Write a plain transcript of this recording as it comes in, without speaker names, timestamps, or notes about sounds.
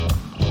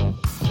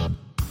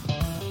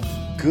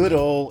Good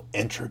old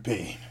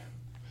entropy.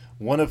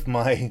 One of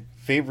my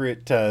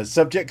favorite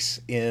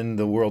subjects in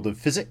the world of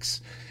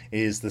physics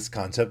is this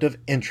concept of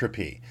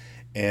entropy.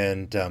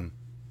 And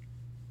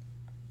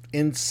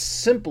in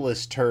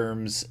simplest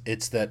terms,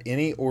 it's that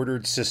any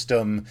ordered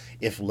system,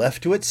 if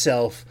left to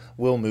itself,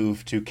 will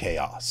move to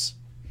chaos.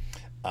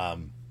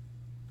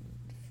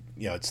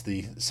 It's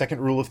the second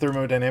rule of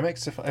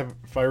thermodynamics,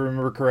 if I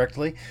remember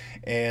correctly.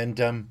 And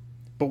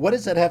but what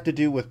does that have to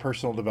do with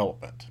personal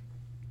development?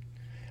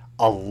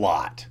 A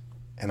lot.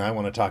 And I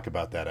want to talk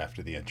about that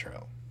after the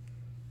intro.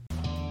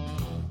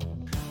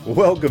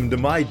 Welcome to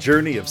my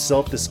journey of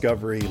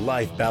self-discovery,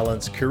 life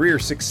balance, career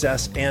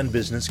success, and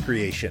business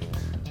creation.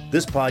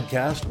 This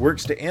podcast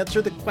works to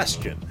answer the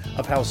question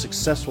of how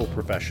successful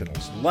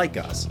professionals like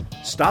us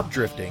stop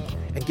drifting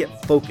and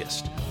get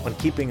focused on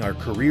keeping our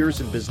careers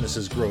and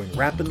businesses growing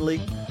rapidly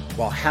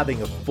while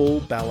having a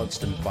full,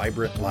 balanced, and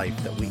vibrant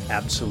life that we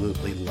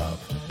absolutely love.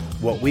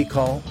 What we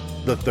call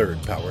the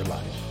Third Power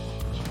Life.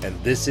 And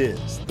this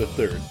is the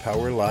Third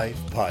Power Life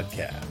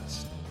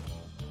Podcast.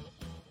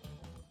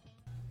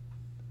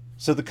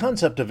 So the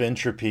concept of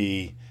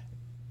entropy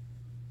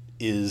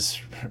is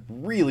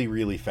really,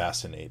 really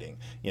fascinating.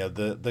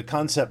 The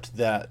concept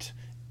that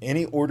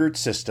any ordered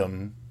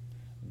system,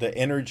 the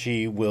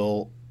energy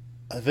will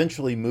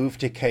eventually move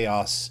to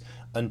chaos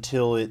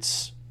until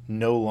it's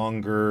no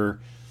longer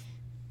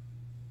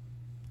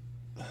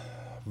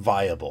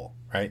viable,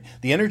 right?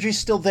 The energy's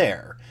still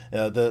there.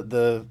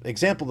 The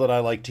example that I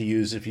like to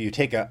use, if you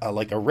take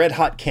a red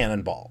hot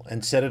cannonball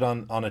and set it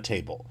on a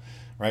table,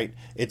 right?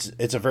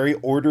 It's a very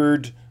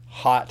ordered,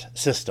 hot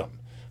system.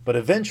 But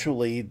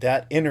eventually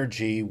that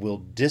energy will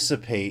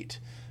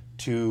dissipate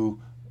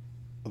to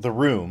the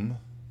room,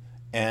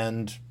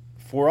 and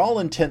for all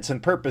intents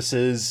and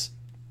purposes,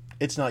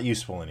 it's not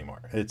useful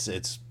anymore.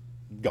 It's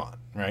gone,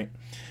 right?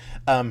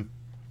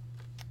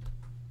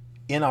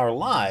 In our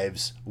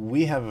lives,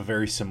 we have a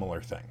very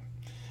similar thing,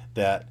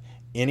 that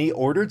any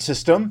ordered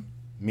system,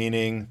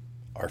 meaning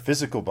our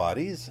physical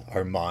bodies,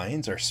 our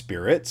minds, our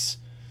spirits,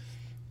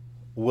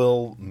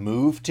 will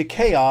move to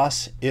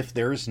chaos if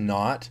there's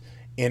not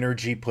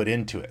energy put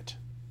into it,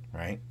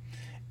 right?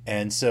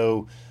 And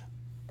so,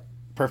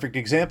 perfect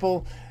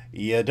example,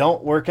 you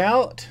don't work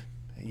out,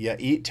 you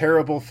eat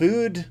terrible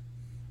food,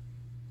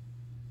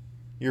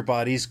 your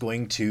body's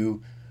going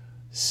to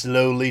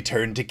slowly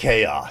turn to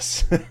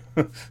chaos,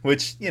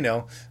 which,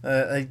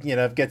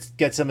 I've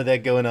got some of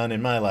that going on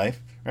in my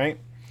life, right?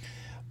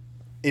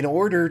 In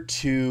order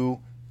to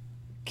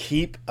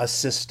keep a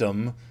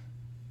system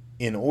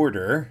in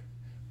order,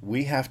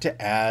 we have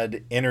to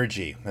add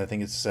energy. I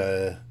think it's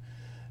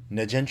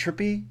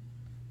negentropy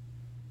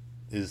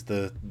is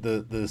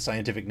the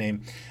scientific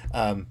name.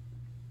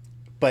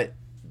 But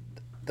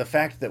the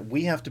fact that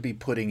we have to be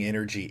putting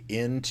energy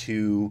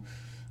into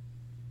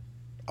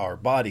our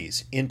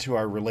bodies, into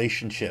our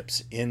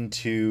relationships,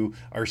 into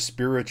our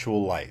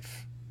spiritual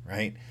life,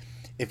 right?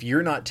 If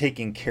you're not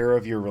taking care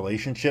of your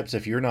relationships,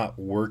 if you're not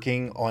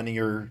working on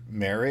your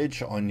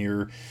marriage, on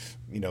your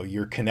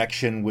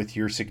connection with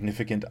your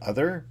significant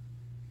other,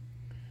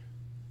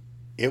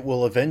 it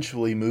will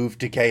eventually move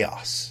to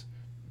chaos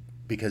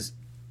because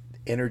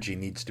energy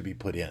needs to be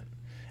put in.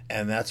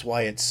 And that's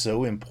why it's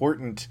so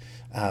important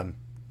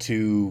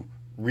to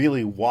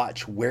really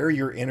watch where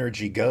your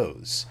energy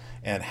goes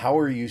and how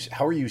are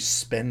you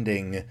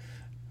spending,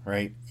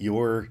 right,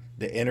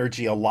 the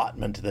energy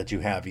allotment that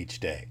you have each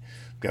day.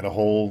 I've got a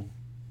whole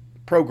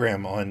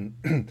program on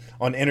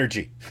on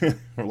energy,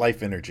 or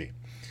life energy.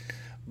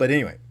 But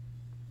anyway,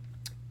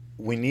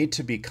 we need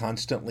to be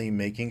constantly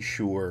making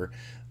sure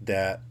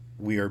that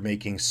we are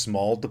making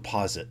small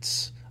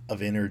deposits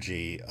of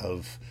energy,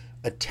 of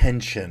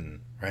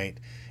attention, right,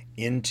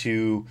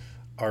 into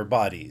our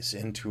bodies,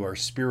 into our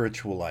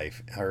spiritual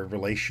life, our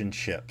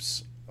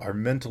relationships, our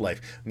mental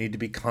life. We need to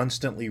be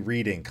constantly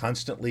reading,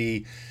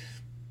 constantly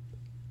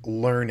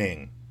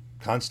learning,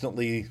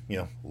 constantly,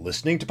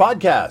 listening to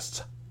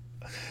podcasts,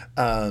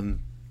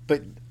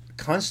 but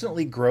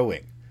constantly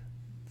growing.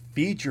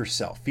 Feed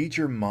yourself, feed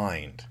your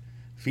mind,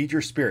 feed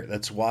your spirit.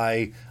 That's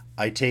why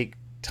I take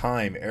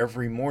time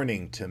every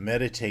morning to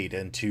meditate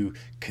and to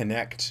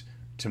connect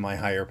to my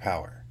higher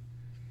power.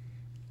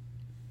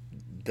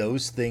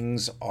 Those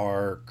things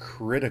are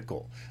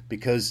critical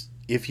because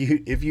if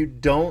you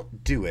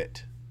don't do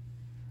it,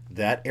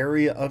 that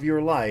area of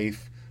your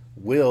life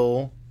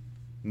will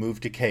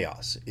move to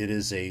chaos. It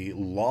is a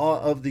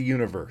law of the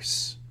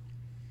universe.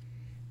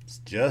 It's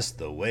just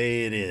the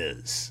way it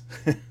is.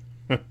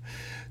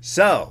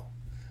 So,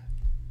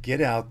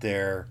 get out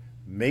there.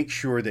 Make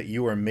sure that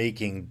you are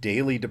making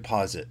daily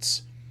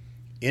deposits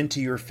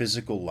into your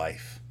physical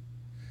life,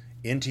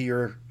 into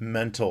your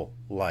mental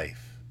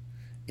life,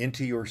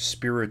 into your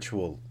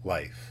spiritual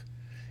life,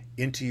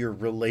 into your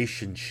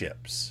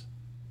relationships,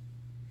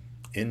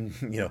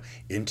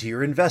 into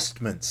your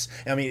investments.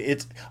 I mean,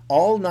 it's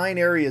all 9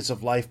 areas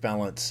of life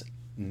balance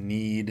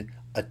need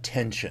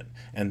attention.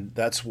 And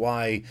that's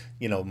why,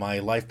 my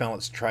life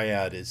balance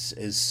triad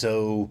is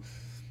so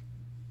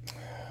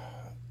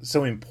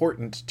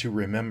important to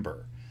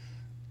remember.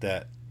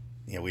 that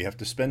we have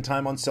to spend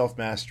time on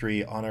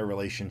self-mastery, on our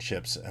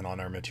relationships, and on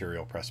our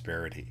material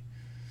prosperity.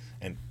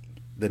 And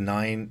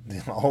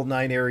all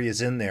 9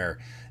 areas in there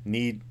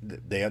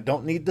they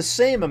don't need the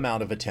same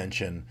amount of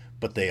attention,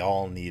 but they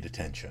all need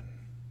attention.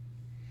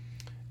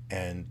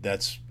 And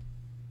that's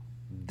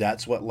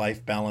what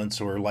life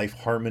balance, or life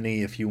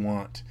harmony, if you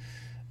want,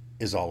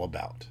 is all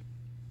about.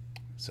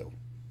 So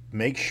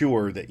make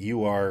sure that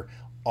you are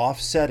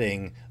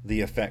offsetting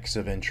the effects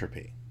of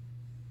entropy,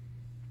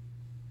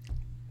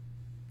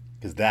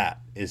 because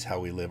that is how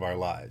we live our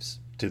lives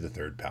to the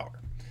third power.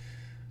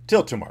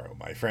 Till tomorrow,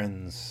 my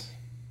friends.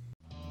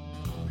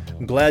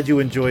 I'm glad you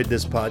enjoyed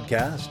this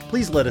podcast.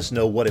 Please let us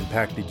know what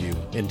impacted you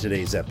in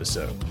today's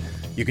episode.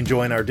 You can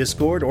join our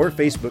Discord or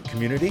Facebook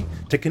community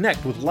to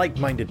connect with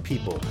like-minded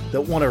people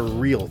that want a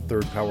real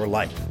third power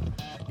life.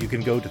 You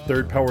can go to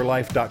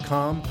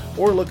thirdpowerlife.com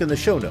or look in the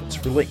show notes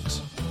for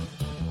links.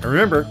 And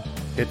remember,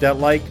 hit that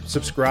like,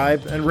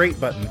 subscribe, and rate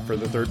button for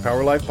the Third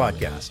Power Life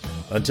podcast.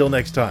 Until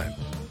next time.